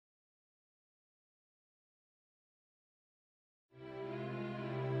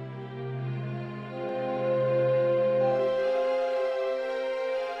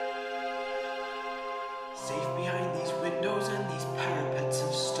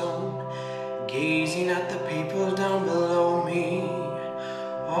looking at the people down below me.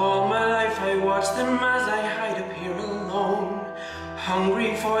 All my life I watch them as I hide up here alone,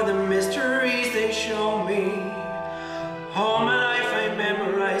 hungry for the mysteries they show me. All my life I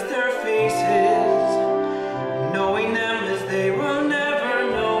memorize their faces, knowing them as they will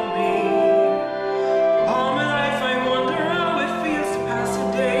never know me. All my life I wonder how it feels to pass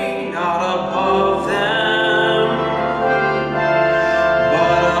a day not above them,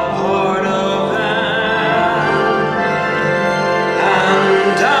 but a part of them.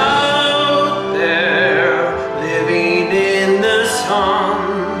 And out there, living in the sun,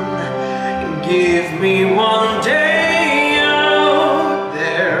 give me one day.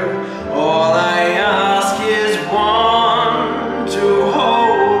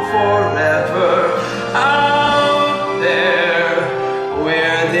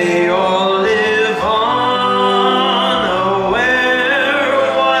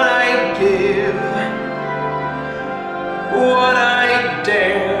 What I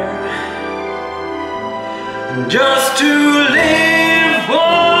dare, just to live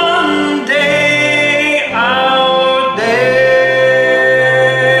one day out there.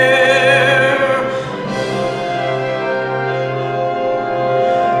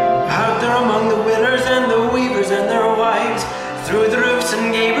 Out there among the willers and the weavers and their wives, through the roofs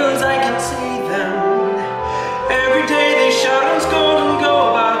and gables I can see them. Every day they shout and scold and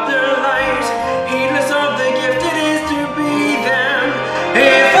go about their lives, heedless of the gift it is to be them.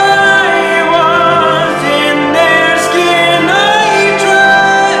 If I was in their skin, I'd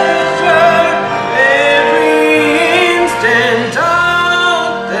treasure every instant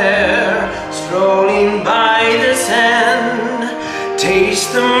out there, strolling by the sand,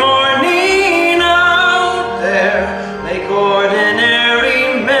 taste the morning out there, like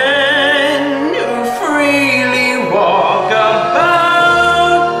ordinary men who freely walk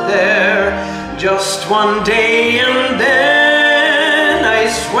about there. Just one day